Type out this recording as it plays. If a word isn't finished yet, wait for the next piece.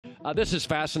This is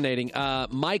fascinating.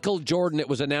 Michael Jordan, it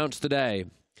was announced today.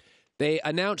 They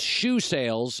announced shoe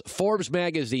sales. Forbes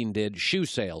magazine did shoe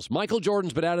sales. Michael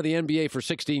Jordan's been out of the NBA for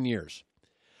 16 years.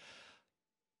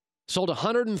 Sold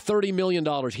 $130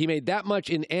 million. He made that much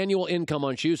in annual income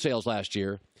on shoe sales last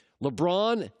year.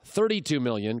 LeBron, $32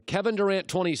 million. Kevin Durant,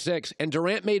 $26. And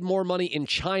Durant made more money in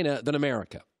China than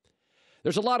America.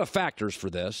 There's a lot of factors for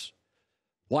this.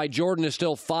 Why Jordan is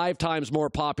still 5 times more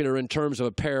popular in terms of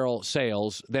apparel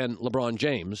sales than LeBron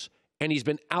James. And he's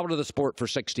been out of the sport for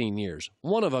 16 years.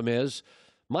 One of them is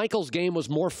Michael's game was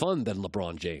more fun than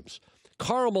LeBron James.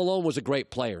 Karl Malone was a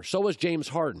great player. So was James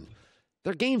Harden.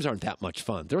 Their games aren't that much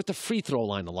fun. They're at the free throw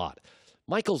line a lot.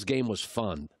 Michael's game was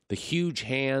fun. The huge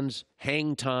hands,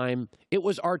 hang time. It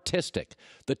was artistic.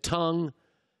 The tongue,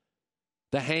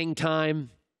 the hang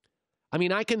time. I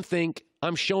mean, I can think,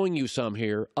 I'm showing you some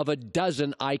here, of a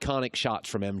dozen iconic shots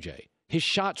from MJ. His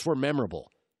shots were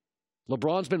memorable.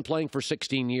 LeBron's been playing for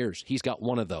 16 years. He's got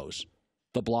one of those.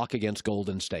 The block against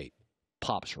Golden State.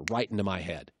 Pops right into my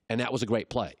head. And that was a great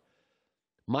play.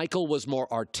 Michael was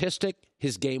more artistic.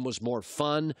 His game was more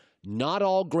fun. Not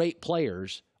all great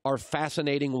players are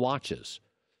fascinating watches.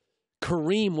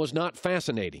 Kareem was not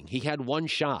fascinating. He had one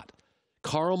shot.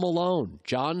 Karl Malone,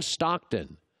 John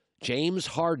Stockton, James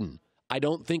Harden, I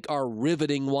don't think are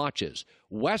riveting watches.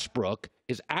 Westbrook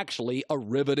is actually a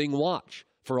riveting watch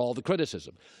for all the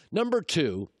criticism. Number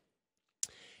 2,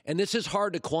 and this is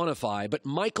hard to quantify, but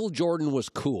Michael Jordan was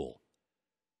cool.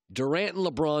 Durant and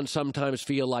LeBron sometimes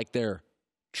feel like they're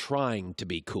trying to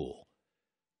be cool.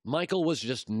 Michael was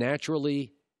just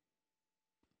naturally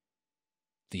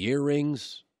the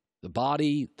earrings, the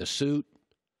body, the suit,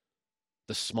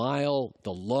 the smile,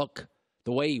 the look,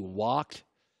 the way he walked.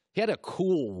 He had a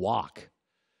cool walk.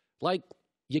 Like,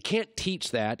 you can't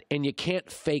teach that, and you can't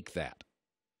fake that.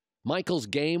 Michael's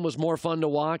game was more fun to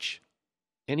watch,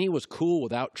 and he was cool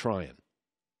without trying.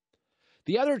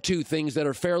 The other 2 things that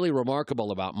are fairly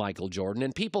remarkable about Michael Jordan,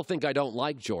 and people think I don't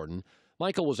like Jordan,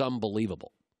 Michael was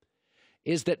unbelievable,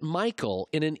 is that Michael,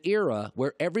 in an era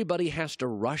where everybody has to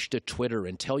rush to Twitter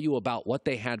and tell you about what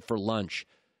they had for lunch,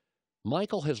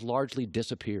 Michael has largely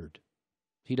disappeared.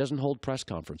 He doesn't hold press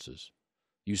conferences.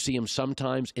 You see him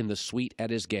sometimes in the suite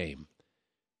at his game.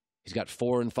 He's got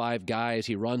 4 and 5 guys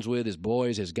he runs with, his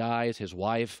boys, his guys, his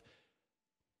wife.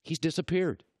 He's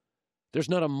disappeared. There's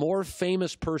not a more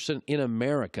famous person in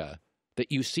America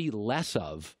that you see less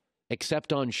of,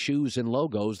 except on shoes and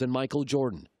logos, than Michael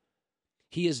Jordan.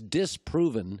 He has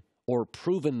disproven or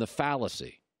proven the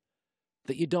fallacy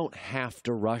that you don't have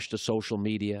to rush to social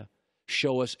media,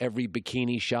 show us every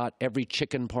bikini shot, every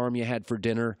chicken parm you had for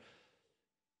dinner.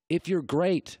 If you're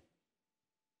great,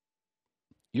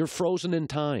 you're frozen in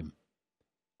time.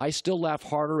 I still laugh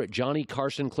harder at Johnny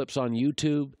Carson clips on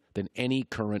YouTube than any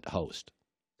current host.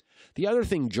 The other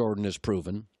thing Jordan has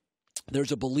proven,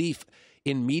 there's a belief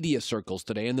in media circles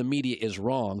today, and the media is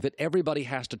wrong, that everybody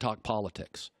has to talk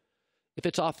politics. If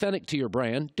it's authentic to your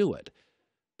brand, do it.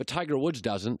 But Tiger Woods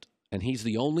doesn't, and he's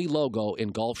the only logo in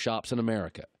golf shops in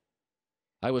America.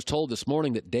 I was told this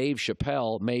morning that Dave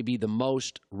Chappelle may be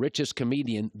the richest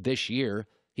comedian this year.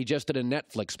 He just did a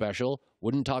Netflix special,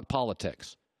 wouldn't talk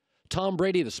politics. Tom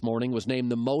Brady this morning was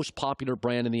named the most popular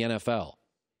brand in the NFL.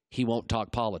 He won't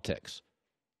talk politics.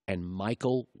 And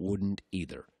Michael wouldn't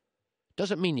either.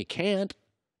 Doesn't mean you can't.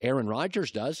 Aaron Rodgers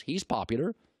does. He's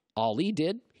popular. Ali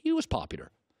did. He was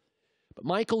popular. But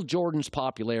Michael Jordan's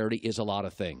popularity is a lot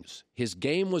of things. His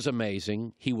game was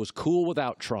amazing. He was cool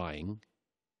without trying.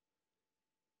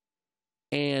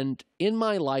 And in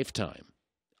my lifetime,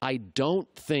 I don't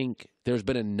think there's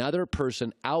been another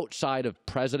person outside of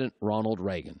President Ronald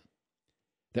Reagan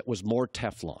that was more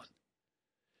Teflon.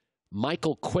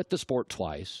 Michael quit the sport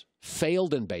twice,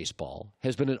 failed in baseball,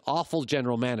 has been an awful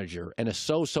general manager and a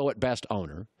so-so at best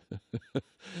owner.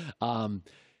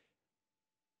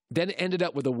 Then ended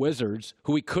up with the Wizards,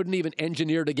 who he couldn't even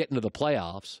engineer to get into the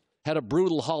playoffs, had a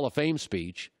brutal Hall of Fame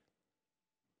speech.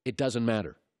 It doesn't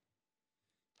matter.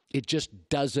 It just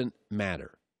doesn't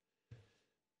matter.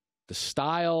 The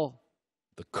style,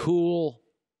 the cool,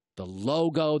 the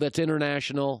logo that's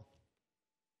international,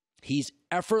 he's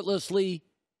effortlessly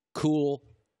cool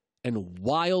and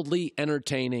wildly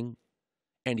entertaining,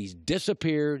 and he's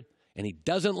disappeared, and he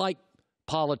doesn't like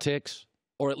politics,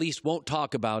 or at least won't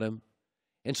talk about him.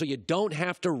 And so you don't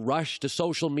have to rush to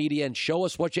social media and show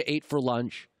us what you ate for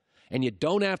lunch. And you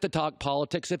don't have to talk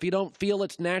politics if you don't feel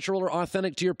it's natural or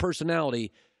authentic to your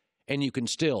personality. And you can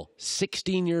still,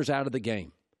 16 years out of the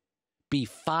game, be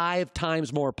 5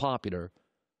 times more popular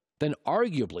than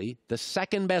arguably the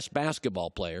second best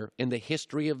basketball player in the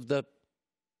history of the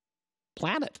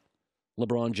planet,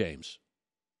 LeBron James.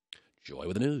 Joy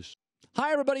with the news.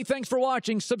 Hi, everybody. Thanks for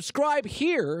watching. Subscribe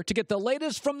here to get the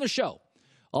latest from the show.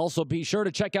 Also, be sure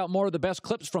to check out more of the best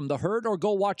clips from The Herd or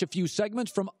go watch a few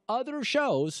segments from other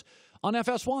shows on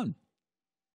FS1.